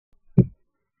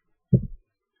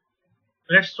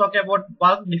let's talk about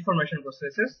bulk deformation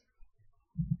processes.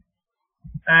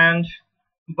 And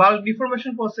bulk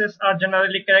deformation processes are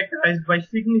generally characterized by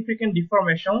significant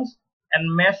deformations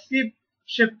and massive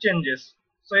shape changes.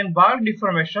 So in bulk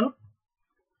deformation,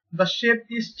 the shape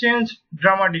is changed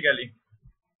dramatically,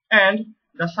 and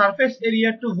the surface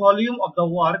area to volume of the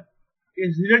work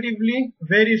is relatively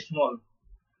very small.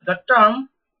 The term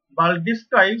bulk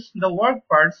describes the work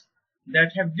parts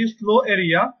that have this low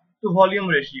area to volume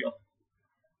ratio.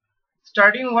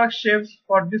 Starting work shapes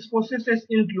for these processes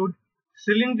include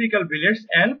cylindrical billets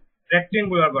and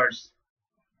rectangular bars.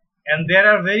 And there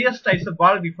are various types of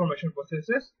bulk deformation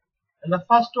processes. And the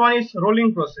first one is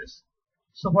rolling process.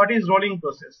 So what is rolling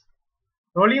process?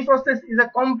 Rolling process is a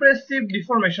compressive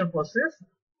deformation process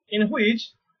in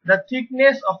which the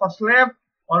thickness of a slab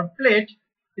or plate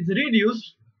is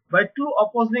reduced by two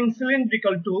opposing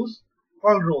cylindrical tools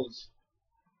called rolls.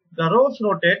 The rolls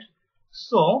rotate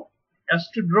so as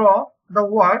to draw the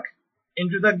work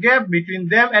into the gap between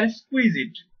them and squeeze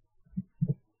it.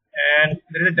 And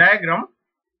there is a diagram.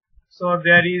 So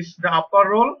there is the upper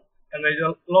roll and there is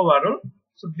a lower roll.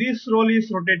 So this roll is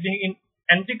rotating in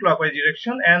anti-clockwise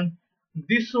direction and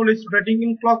this roll is rotating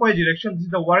in clockwise direction. This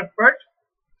is the work part.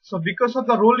 So because of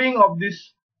the rolling of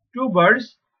these two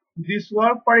birds, this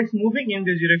work part is moving in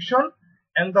this direction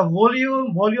and the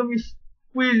volume is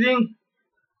squeezing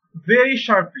very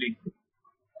sharply.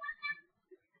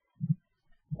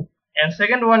 And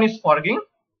second one is forging.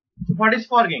 So what is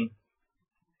forging?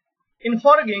 In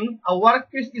forging, a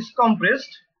workpiece is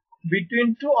compressed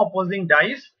between two opposing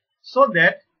dies so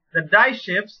that the die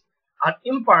shapes are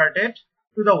imparted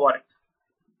to the work.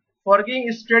 Forging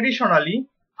is traditionally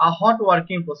a hot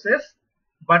working process,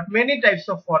 but many types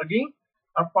of forging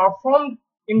are performed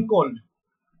in cold.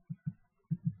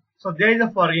 So there is a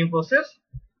forging process.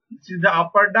 This is the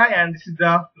upper die and this is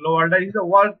the lower die. This is the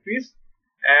workpiece,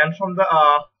 and from the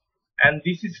and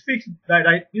this is fixed.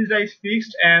 This die is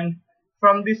fixed, and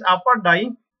from this upper die,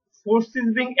 force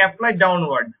is being applied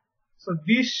downward. So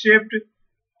this shape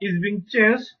is being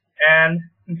changed, and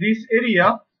this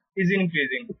area is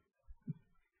increasing.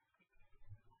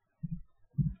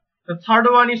 The third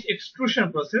one is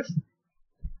extrusion process.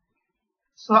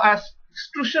 So as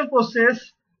extrusion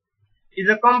process is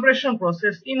a compression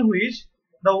process in which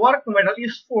the work metal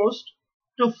is forced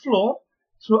to flow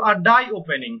through a die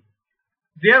opening,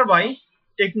 thereby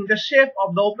taking the shape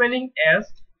of the opening as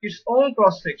its own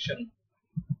cross section.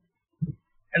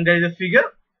 And there is a figure.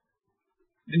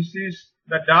 This is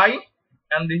the die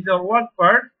and this is the work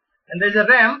part, and there is a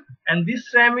ram, and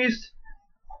this ram is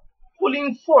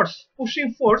pushing force.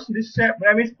 This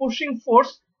ram is pushing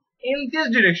force in this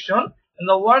direction, and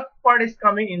the work part is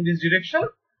coming in this direction,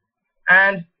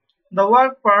 and the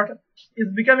work part is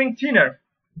becoming thinner.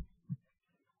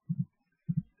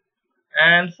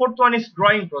 And fourth one is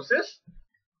drawing process.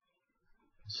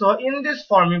 So in this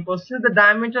forming process, the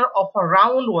diameter of a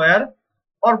round wire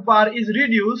or bar is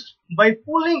reduced by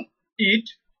pulling it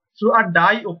through a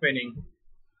die opening.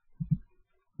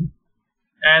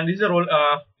 And this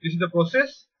is the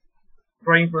process,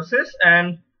 drawing process,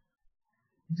 and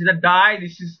this is the die.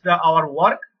 This is our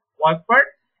work part,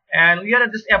 and we are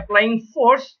just applying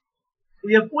force.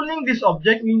 We are pulling this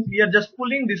object. We are just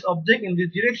pulling this object in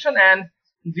this direction, and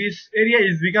this area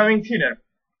is becoming thinner.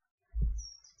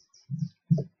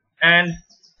 And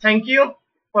thank you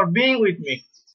for being with me.